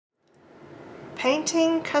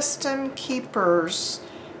painting custom keepers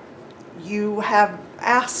you have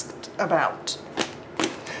asked about.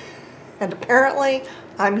 And apparently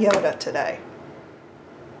I'm Yoda today.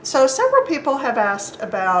 So several people have asked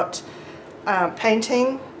about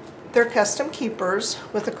painting their custom keepers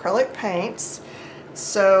with acrylic paints.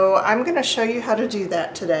 So I'm going to show you how to do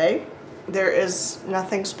that today. There is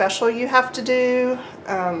nothing special you have to do.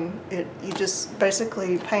 You just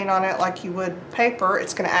basically paint on it like you would paper.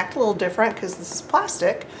 It's going to act a little different because this is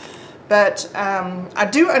plastic. But I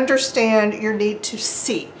do understand your need to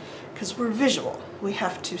see, because we're visual. We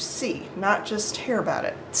have to see, not just hear about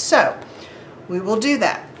it. So we will do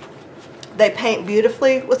that. They paint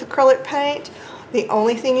beautifully with acrylic paint. The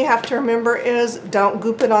only thing you have to remember is don't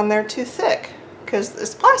goop it on there too thick, because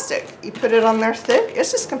it's plastic. You put it on there thick,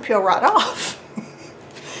 it's just going to peel right off.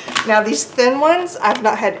 Now these thin ones, I've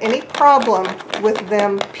not had any problem with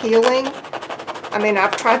them peeling. I mean,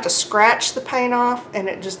 I've tried to scratch the paint off and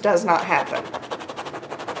it just does not happen.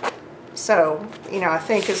 So, you know, I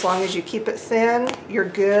think as long as you keep it thin, you're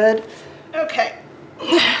good. Okay,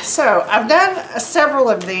 so I've done several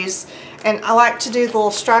of these, and I like to do the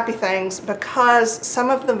little stripy things because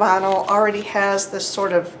some of the vinyl already has this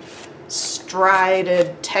sort of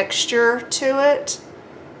strided texture to it,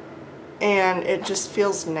 and it just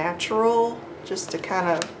feels natural just to kind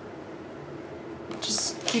of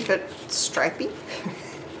just keep it stripy,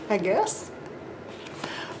 I guess.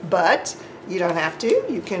 But you don't have to.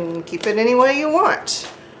 You can keep it any way you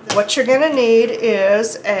want. What you're going to need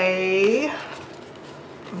is a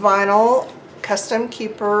vinyl custom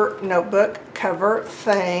keeper notebook cover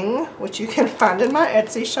thing, which you can find in my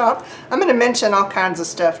Etsy shop. I'm going to mention all kinds of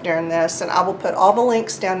stuff during this, and I will put all the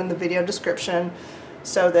links down in the video description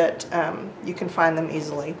so that you can find them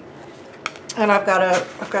easily. And I've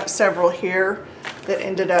got several here that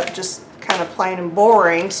ended up just kind of plain and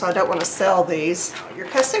boring, so I don't want to sell these. Your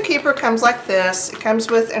custom keeper comes like this. It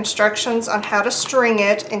comes with instructions on how to string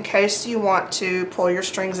it in case you want to pull your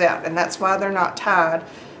strings out, and that's why they're not tied,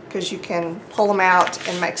 because you can pull them out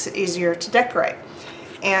and makes it easier to decorate.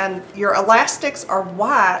 And your elastics are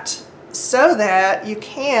white so that you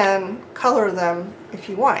can color them if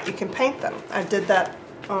you want. You can paint them. I did that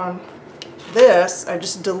on this. I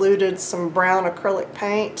just diluted some brown acrylic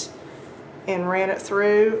paint and ran it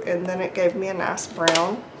through, and then it gave me a nice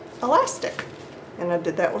brown elastic. And I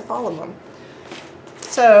did that with all of them.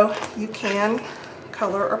 So you can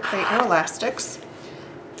color or paint your elastics,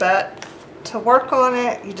 but to work on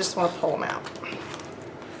it, you just want to pull them out.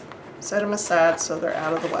 Set them aside so they're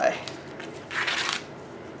out of the way.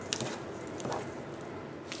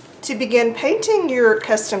 To begin painting your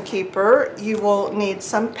custom keeper, you will need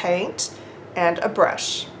some paint and a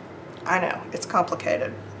brush. I know, it's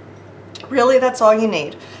complicated. Really, that's all you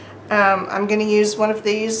need. I'm going to use one of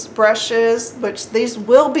these brushes, which these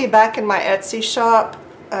will be back in my Etsy shop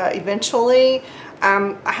eventually.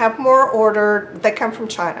 I have more ordered. They come from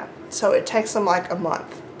China, so it takes them like a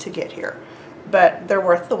month to get here. But they're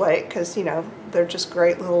worth the wait because, you know, they're just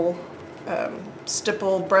great little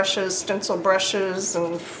stipple brushes, stencil brushes,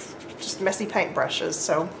 and just messy paint brushes.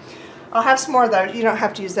 So I'll have some more of those. You don't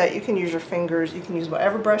have to use that. You can use your fingers. You can use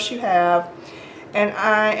whatever brush you have. And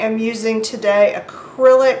I am using today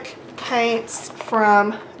acrylic paints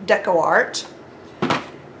from DecoArt.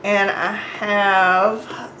 And I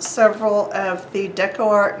have several of the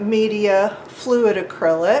DecoArt Media Fluid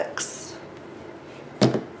Acrylics.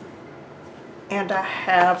 And I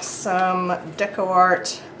have some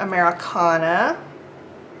DecoArt Americana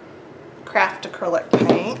Craft Acrylic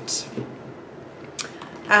Paint.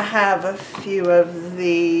 I have a few of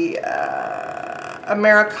the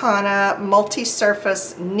Americana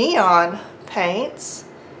Multi-Surface Neon paints,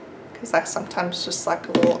 because I sometimes just like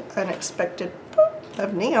a little unexpected poof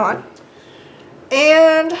of neon.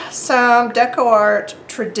 And some DecoArt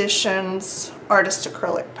Traditions Artist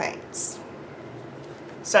Acrylic Paints.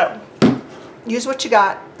 So, use what you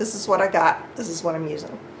got. This is what I got. This is what I'm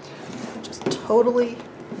using. I just totally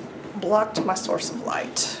blocked my source of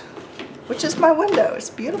light, which is my window. It's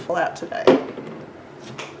beautiful out today.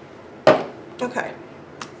 Okay.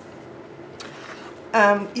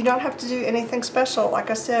 You don't have to do anything special. Like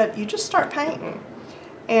I said, you just start painting.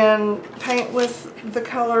 And paint with the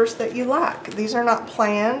colors that you like. These are not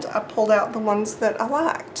planned. I pulled out the ones that I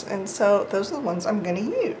liked. And so those are the ones I'm going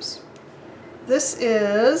to use. This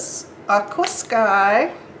is Aqua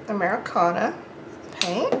Sky Americana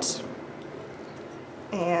paint.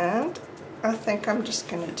 And I think I'm just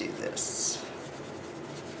going to do this.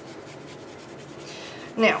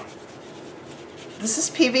 Now, this is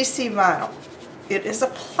PVC vinyl. It is a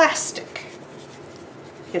plastic.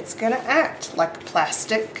 It's going to act like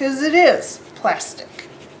plastic because it is plastic.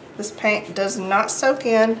 This paint does not soak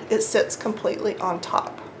in, it sits completely on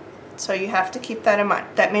top. So you have to keep that in mind.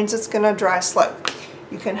 That means it's going to dry slow.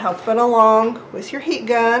 You can help it along with your heat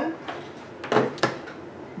gun,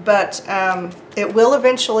 but it will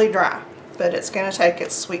eventually dry, but it's going to take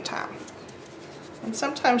its sweet time. And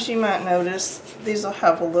sometimes you might notice these will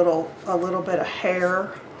have a little bit of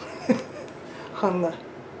hair on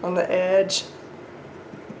the edge.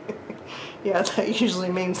 Yeah, that usually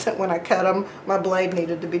means that when I cut them, my blade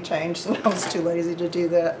needed to be changed and I was too lazy to do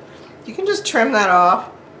that. You can just trim that off,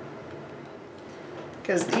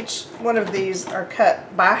 because each one of these are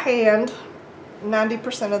cut by hand,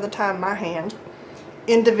 90% of the time by hand,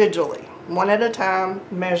 individually, one at a time,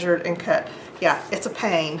 measured and cut. Yeah, it's a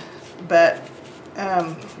pain, but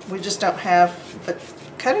we just don't have the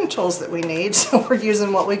cutting tools that we need, so we're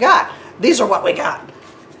using what we got. These are what we got.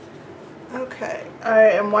 Okay, I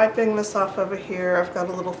am wiping this off over here. I've got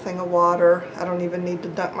a little thing of water. I don't even need to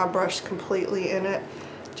dunk my brush completely in it.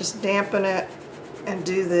 Just dampen it and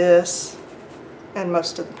do this, and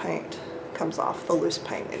most of the paint comes off, the loose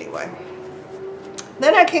paint anyway.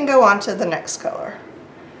 Then I can go on to the next color,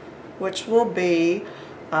 which will be,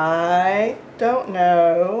 I don't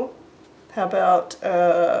know, how about,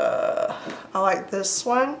 I like this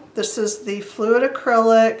one. This is the Fluid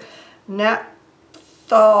Acrylic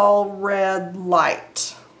Naphthol Red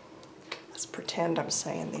Light. Let's pretend I'm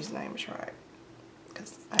saying these names right,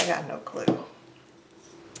 because I got no clue.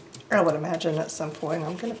 I would imagine at some point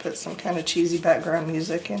I'm going to put some kind of cheesy background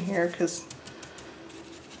music in here, because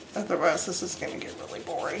otherwise this is going to get really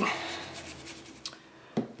boring.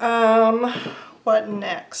 What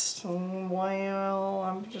next? Well,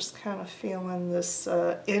 I'm just kind of feeling this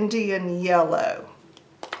Indian yellow.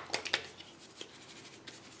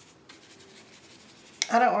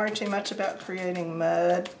 I don't worry too much about creating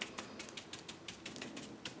mud.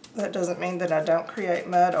 That doesn't mean that I don't create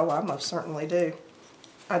mud. Oh, I most certainly do.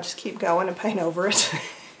 I just keep going and paint over it.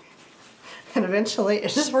 And eventually it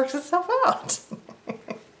just works itself out.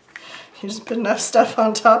 You just put enough stuff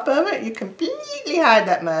on top of it, you completely hide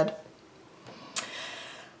that mud.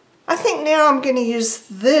 I think now I'm going to use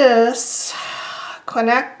this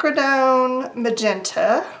quinacridone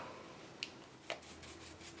magenta.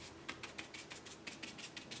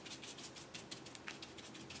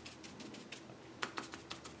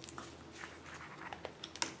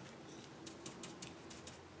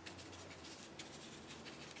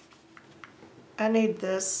 I need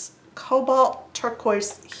this cobalt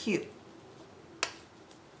turquoise hue.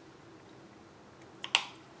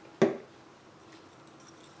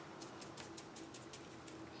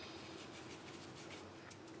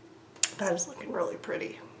 That is looking really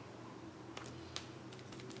pretty.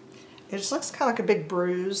 It just looks kind of like a big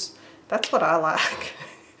bruise. That's what I like.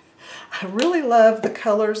 I really love the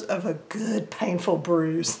colors of a good painful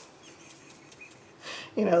bruise.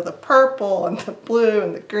 You know, the purple and the blue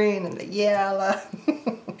and the green and the yellow.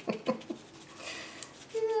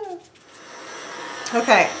 Yeah.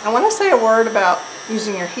 Okay, I want to say a word about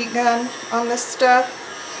using your heat gun on this stuff.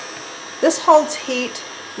 This holds heat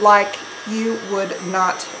like you would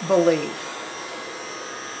not believe.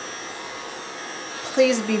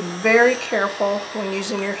 Please be very careful when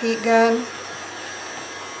using your heat gun,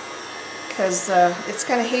 because it's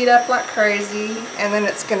going to heat up like crazy and then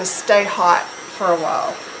it's going to stay hot for a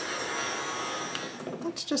while.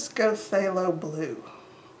 Let's just go phthalo blue.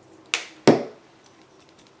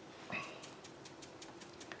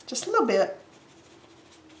 Just a little bit.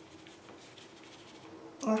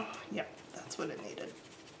 Oh, yeah, that's what it needed.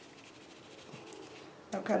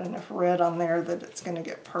 I've got enough red on there that it's going to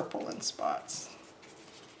get purple in spots.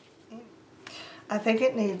 I think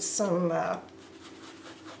it needs some,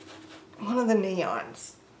 one of the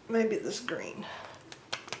neons, maybe this green.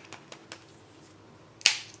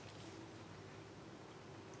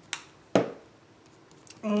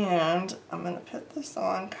 And I'm going to put this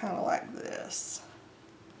on kind of like this.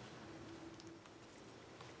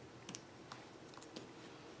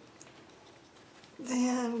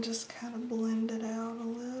 Then just kind of blend it out a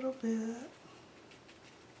little bit.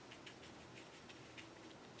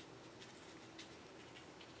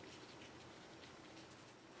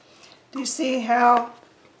 Do you see how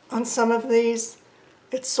on some of these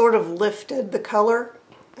it's sort of lifted the color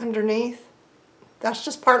underneath? That's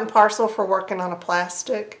just part and parcel for working on a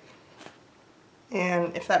plastic.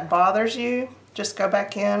 And if that bothers you, just go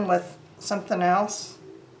back in with something else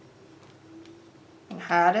and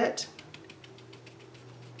hide it.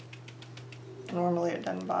 Normally it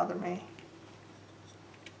doesn't bother me.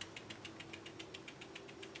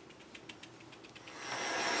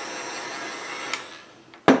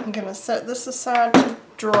 I'm going to set this aside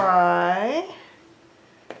to dry.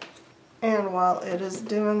 And while it is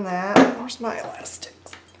doing that, where's my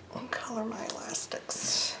elastics? I'll color my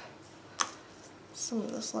elastics. Some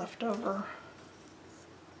of this leftover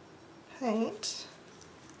paint.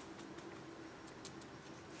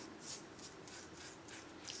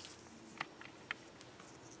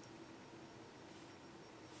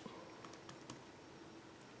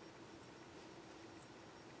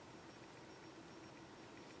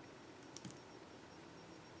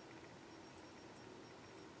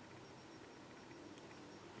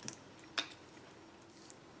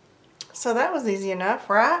 So that was easy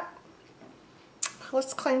enough, right?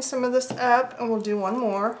 Let's clean some of this up and we'll do one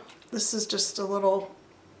more. This is just a little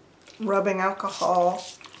rubbing alcohol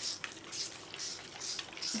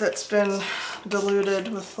that's been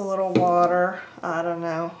diluted with a little water. I don't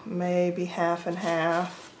know, maybe half and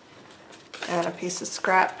half. And a piece of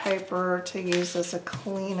scrap paper to use as a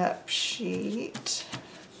cleanup sheet.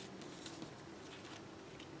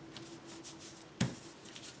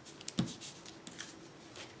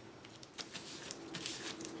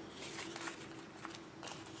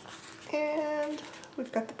 And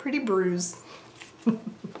we've got the pretty bruise.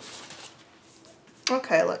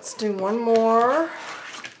 Okay, let's do one more.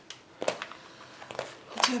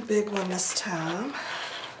 We'll do a big one this time.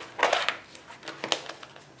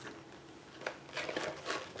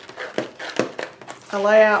 I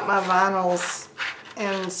lay out my vinyls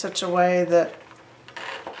in such a way that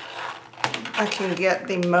I can get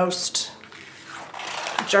the most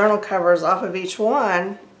journal covers off of each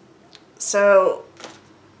one. So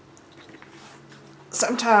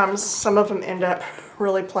sometimes some of them end up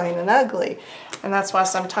really plain and ugly, and that's why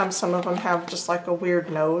sometimes some of them have just like a weird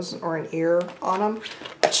nose or an ear on them,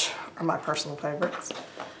 which are my personal favorites.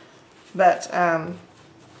 But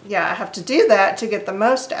yeah, I have to do that to get the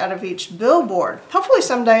most out of each billboard. Hopefully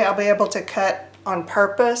someday I'll be able to cut on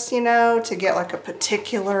purpose, you know, to get like a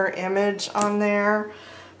particular image on there,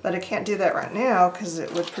 but I can't do that right now because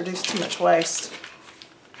it would produce too much waste.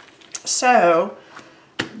 So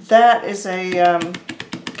that is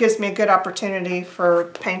gives me a good opportunity for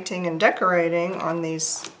painting and decorating on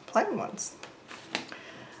these plain ones.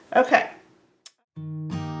 Okay.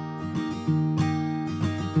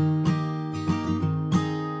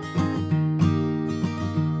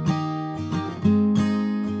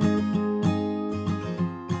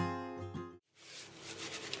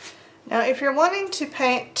 Now, if you're wanting to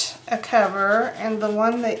paint a cover and the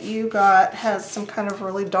one that you got has some kind of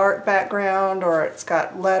really dark background, or it's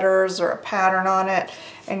got letters or a pattern on it,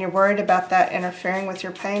 and you're worried about that interfering with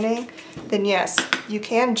your painting, then yes, you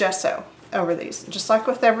can gesso over these. Just like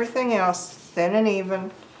with everything else, thin and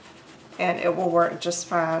even, and it will work just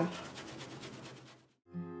fine.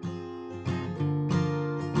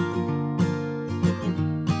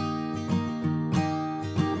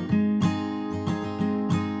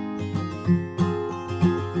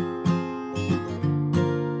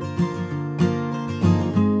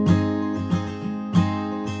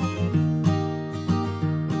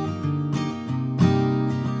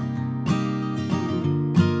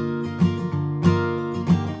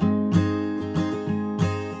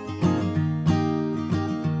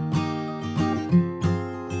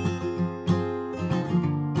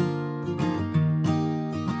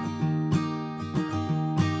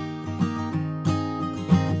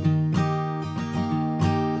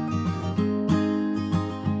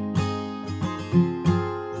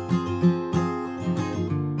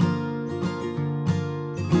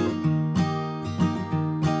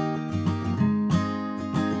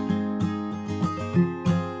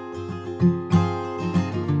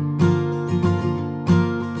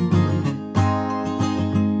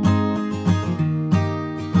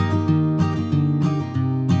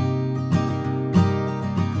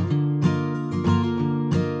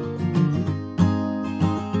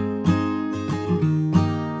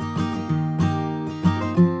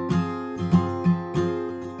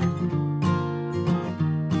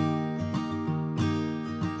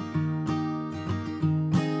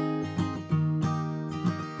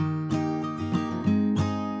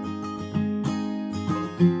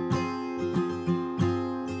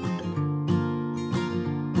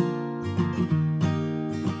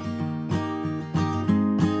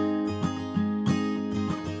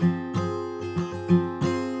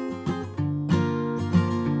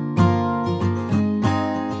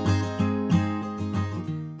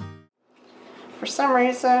 For some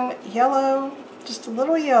reason, yellow, just a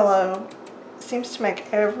little yellow, seems to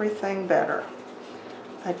make everything better.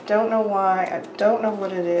 I don't know why, I don't know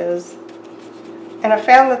what it is. And I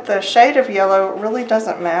found that the shade of yellow really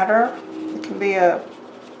doesn't matter. It can be a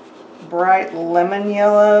bright lemon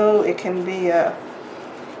yellow, it can be a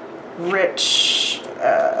rich,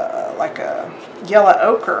 like a yellow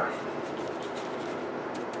ochre.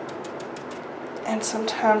 And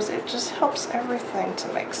sometimes it just helps everything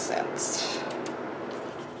to make sense.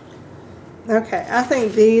 Okay, I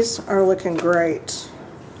think these are looking great.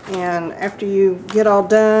 And after you get all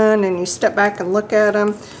done and you step back and look at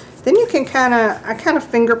them, then you can I kind of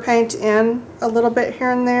finger paint in a little bit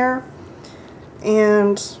here and there.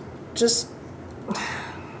 And just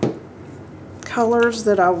colors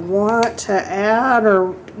that I want to add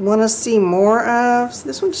or want to see more of. So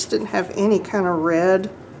this one just didn't have any kind of red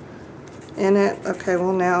in it. Okay,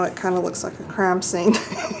 well now it kind of looks like a crime scene.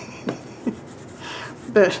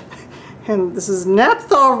 And this is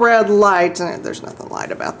Naphthol red light, and there's nothing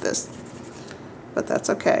light about this, but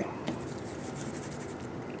that's okay.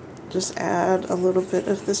 Just add a little bit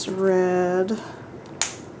of this red,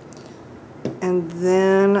 and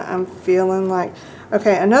then I'm feeling like,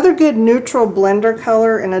 okay, another good neutral blender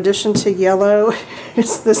color in addition to yellow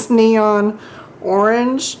is this neon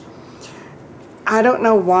orange. I don't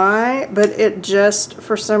know why, but it just,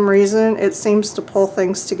 for some reason, it seems to pull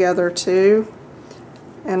things together too.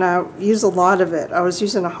 And I use a lot of it. I was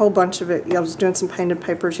using a whole bunch of it. I was doing some painted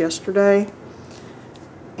papers yesterday.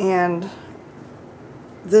 And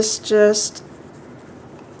this just,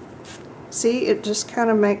 see, it just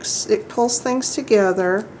kind of makes, it pulls things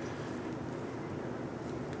together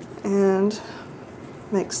and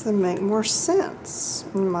makes them make more sense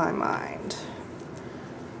in my mind.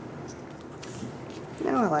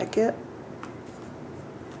 Now I like it.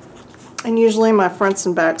 And usually my fronts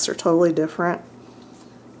and backs are totally different.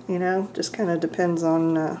 You know, just kind of depends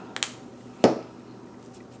on,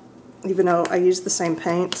 even though I use the same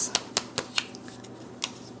paints,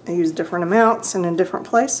 I use different amounts and in different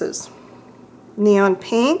places. Neon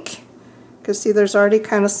pink, because see there's already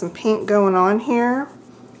kind of some pink going on here.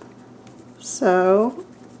 So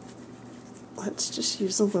let's just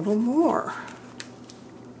use a little more.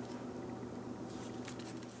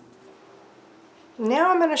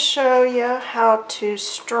 Now I'm going to show you how to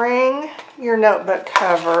string your notebook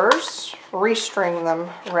covers, restring them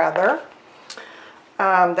rather.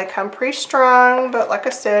 They come pre-strung, but like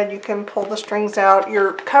I said, you can pull the strings out.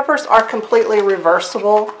 Your covers are completely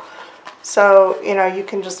reversible, so you know you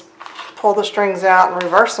can just pull the strings out and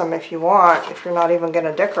reverse them if you want, if you're not even going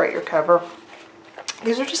to decorate your cover.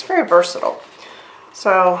 These are just very versatile.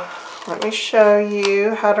 So let me show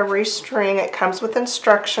you how to restring. It comes with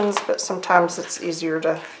instructions, but sometimes it's easier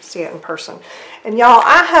to see it in person. And y'all,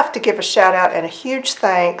 I have to give a shout out and a huge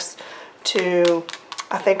thanks to,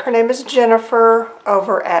 I think her name is Jennifer,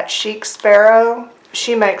 over at Chic Sparrow.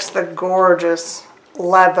 She makes the gorgeous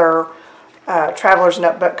leather traveler's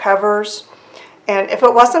notebook covers. And if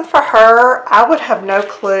it wasn't for her, I would have no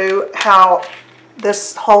clue how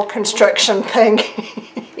this whole construction thing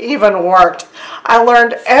even worked. I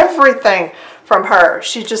learned everything from her.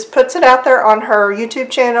 She just puts it out there on her YouTube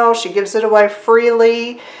channel. She gives it away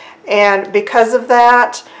freely. And because of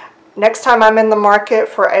that, next time I'm in the market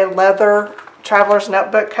for a leather traveler's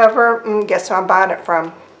notebook cover, guess who I'm buying it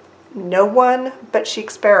from? No one but Chic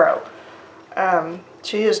Sparrow.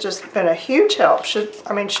 She has just been a huge help.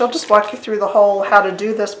 I mean, she'll just walk you through the whole how to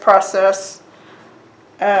do this process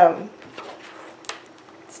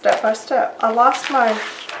step by step. I lost my,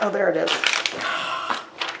 oh, there it is.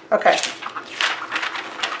 Okay.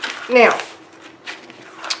 Now,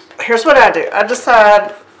 here's what I do. I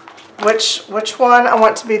decide which one I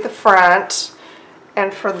want to be the front,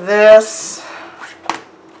 and for this,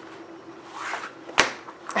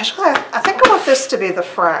 actually, I think I want this to be the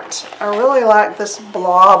front. I really like this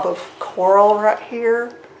blob of coral right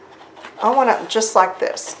here. I want it just like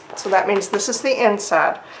this. So that means this is the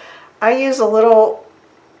inside. I use a little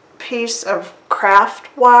piece of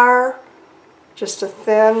craft wire, just a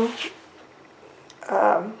thin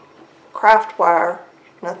craft wire,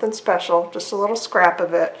 nothing special, just a little scrap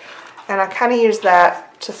of it. And I kind of use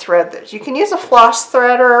that to thread this. You can use a floss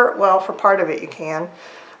threader, well, for part of it you can,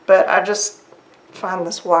 but I just find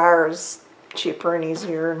this wire is cheaper and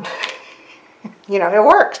easier, and you know, it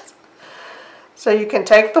works. So you can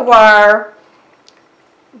take the wire,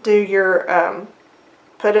 do your,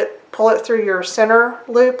 pull it through your center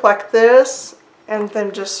loop like this, and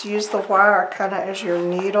then just use the wire kind of as your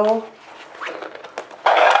needle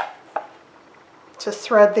to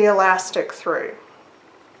thread the elastic through.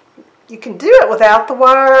 You can do it without the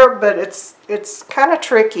wire, but it's kind of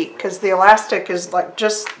tricky because the elastic is like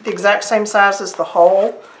just the exact same size as the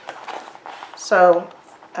hole. So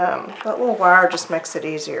that little wire just makes it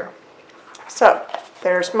easier. So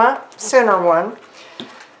there's my center one.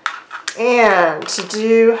 And to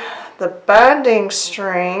do the binding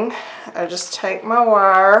string, I just take my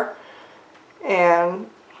wire and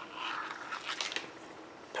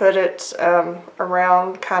put it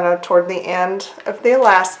around kind of toward the end of the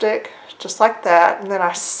elastic, just like that. And then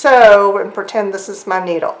I sew and pretend this is my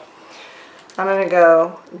needle. I'm going to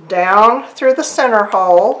go down through the center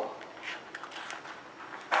hole,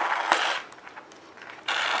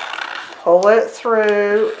 pull it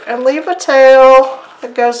through, and leave a tail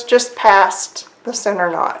that goes just past the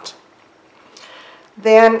center knot.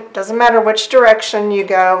 Then, doesn't matter which direction you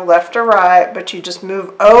go, left or right, but you just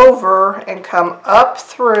move over and come up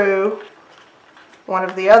through one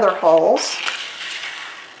of the other holes.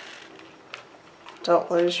 Don't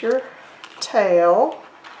lose your tail.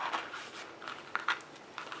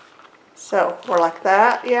 So, we're like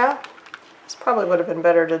that, yeah. This probably would have been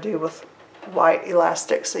better to do with white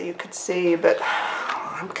elastic so you could see, but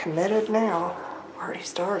I'm committed now. Already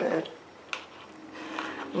started.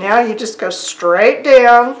 Now you just go straight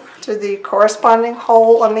down to the corresponding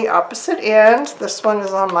hole on the opposite end. This one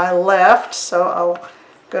is on my left, so I'll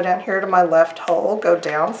go down here to my left hole, go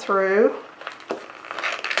down through,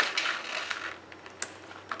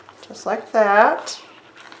 just like that.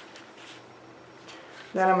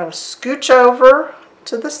 Then I'm going to scooch over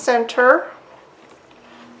to the center.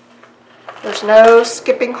 There's no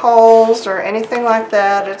skipping holes or anything like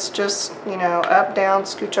that. It's just, you know, up, down,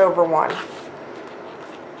 scooch over one.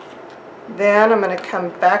 Then I'm going to come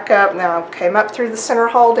back up. Now I came up through the center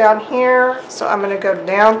hole down here, so I'm going to go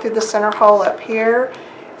down through the center hole up here.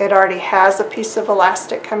 It already has a piece of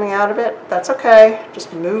elastic coming out of it. That's okay.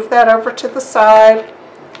 Just move that over to the side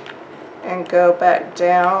and go back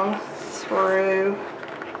down through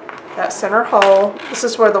that center hole. This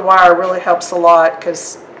is where the wire really helps a lot,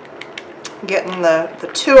 because getting the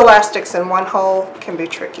two elastics in one hole can be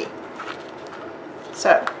tricky.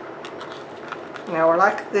 So now we're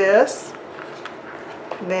like this.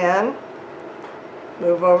 Then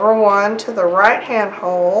move over one to the right hand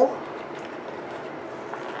hole,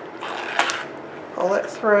 pull it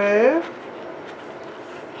through,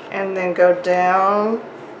 and then go down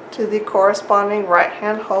to the corresponding right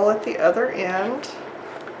hand hole at the other end,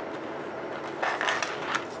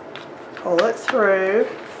 pull it through,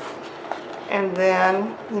 and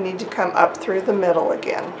then you need to come up through the middle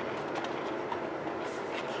again.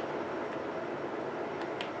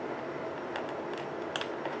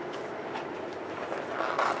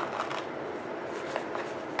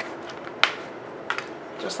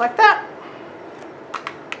 Just like that.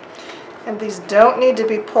 And these don't need to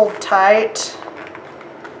be pulled tight,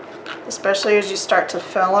 especially as you start to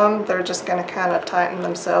fill them. They're just going to kind of tighten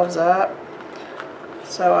themselves up.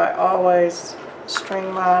 So I always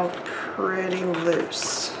string mine pretty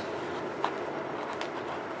loose.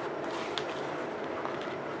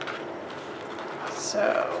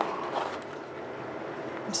 So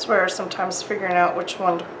I swear sometimes figuring out which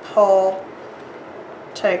one to pull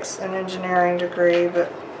takes an engineering degree,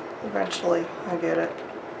 but eventually I get it.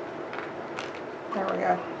 There we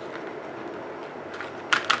go.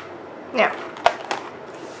 Now,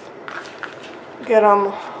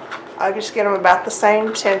 I just get them about the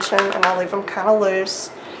same tension, and I leave them kind of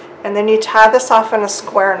loose. And then you tie this off in a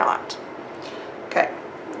square knot. Okay,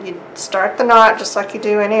 you start the knot just like you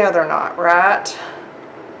do any other knot, right?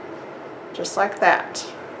 Just like that.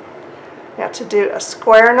 Now to do a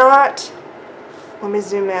square knot, let me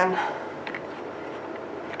zoom in.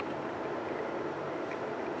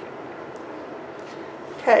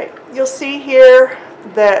 Okay, you'll see here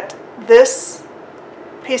that this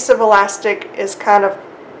piece of elastic is kind of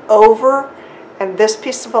over and this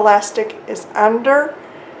piece of elastic is under.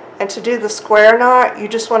 And to do the square knot, you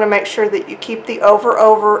just want to make sure that you keep the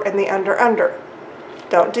over and the under.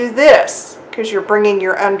 Don't do this, because you're bringing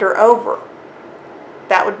your under over.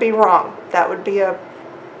 That would be wrong. That would be a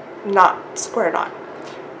not square knot.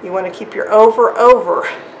 You want to keep your over.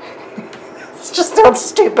 It just sounds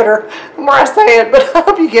stupider the more I say it, but I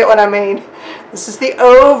hope you get what I mean. This is the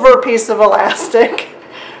over piece of elastic,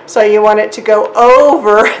 so you want it to go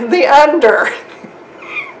over the under.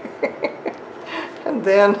 And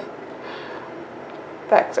then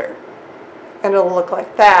back through. And it'll look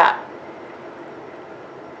like that.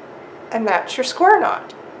 And that's your square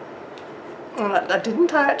knot. And I didn't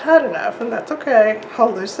tie it tight enough, and that's okay.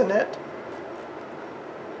 I'll loosen it.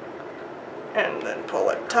 And then pull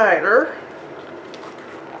it tighter.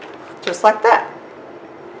 Just like that.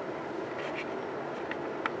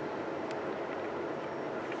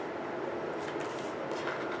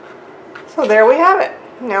 So there we have it.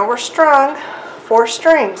 Now we're strung 4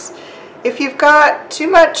 strings. If you've got too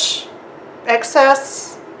much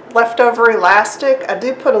excess leftover elastic, I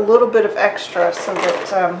do put a little bit of extra so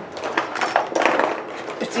that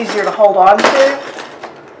it's easier to hold on to.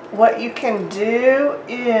 what you can do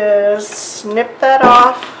is snip that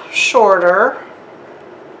off shorter,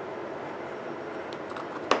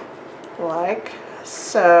 like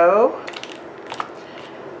so.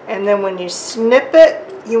 And then when you snip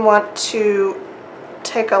it, you want to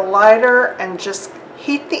take a lighter and just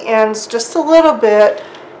heat the ends just a little bit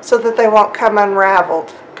so that they won't come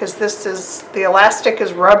unraveled, because the elastic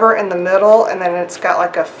is rubber in the middle, and then it's got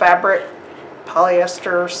like a fabric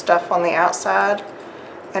polyester stuff on the outside,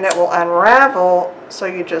 and it will unravel. So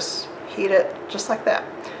you just heat it just like that.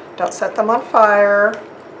 Don't set them on fire,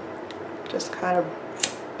 just kind of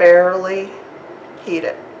barely heat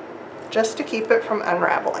it just to keep it from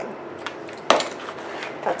unraveling.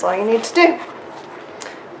 That's all you need to do.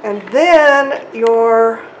 And then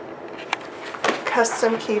your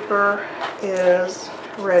custom keeper is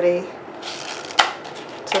ready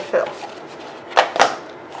to fill.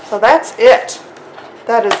 So that's it.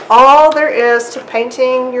 That is all there is to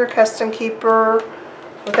painting your custom keeper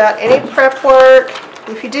without any prep work.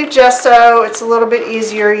 If you do gesso, it's a little bit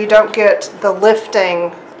easier. You don't get the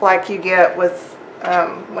lifting like you get with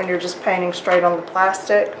when you're just painting straight on the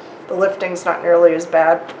plastic. The lifting's not nearly as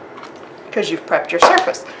bad because you've prepped your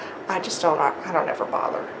surface. I don't ever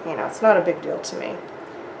bother. You know, it's not a big deal to me.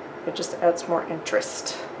 It just adds more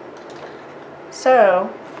interest.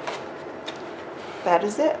 So that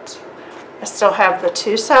is it. I still have the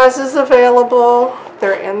 2 sizes available.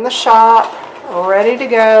 They're in the shop, ready to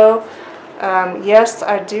go. Yes,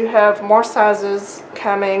 I do have more sizes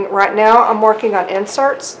coming. Right now I'm working on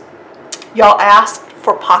inserts. Y'all asked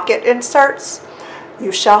for pocket inserts.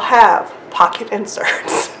 You shall have pocket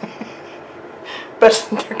inserts. But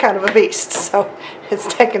they're kind of a beast, so it's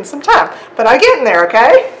taking some time. But I'm getting there,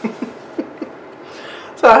 okay?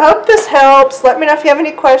 So I hope this helps. Let me know if you have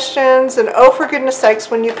any questions. And oh, for goodness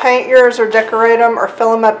sakes, when you paint yours or decorate them or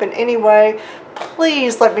fill them up in any way,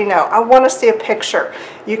 please let me know. I want to see a picture.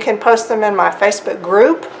 You can post them in my Facebook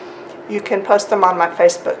group. You can post them on my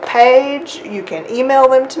Facebook page. You can email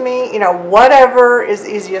them to me. You know, whatever is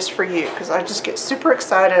easiest for you, because I just get super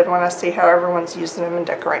excited when I see how everyone's using them and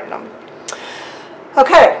decorating them.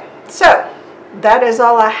 Okay, so that is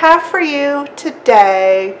all I have for you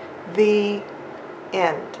today. The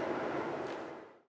end.